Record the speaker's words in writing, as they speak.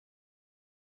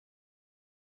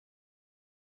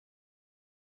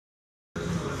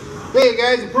Hey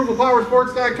guys,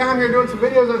 ApprovalPowersports.com here doing some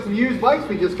videos on some used bikes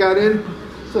we just got in.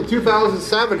 It's a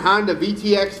 2007 Honda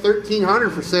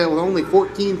VTX1300 for sale with only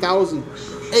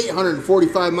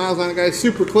 14,845 miles on it, guys.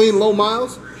 Super clean, low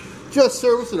miles. Just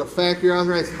serviced at a factory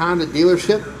authorized Honda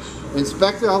dealership.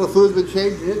 Inspected, all the fluid's been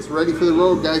changed, and it's ready for the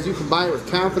road, guys. You can buy it with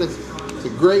confidence. It's a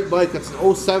great bike. It's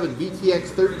an 07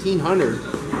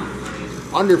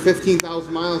 VTX1300. Under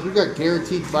 15,000 miles. We've got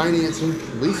guaranteed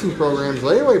financing, leasing programs,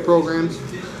 layaway programs.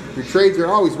 Your trades are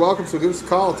always welcome, so give us a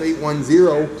call. It's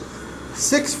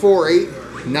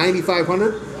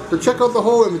 810-648-9500. Or check out the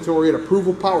whole inventory at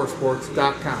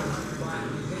ApprovalPowersports.com.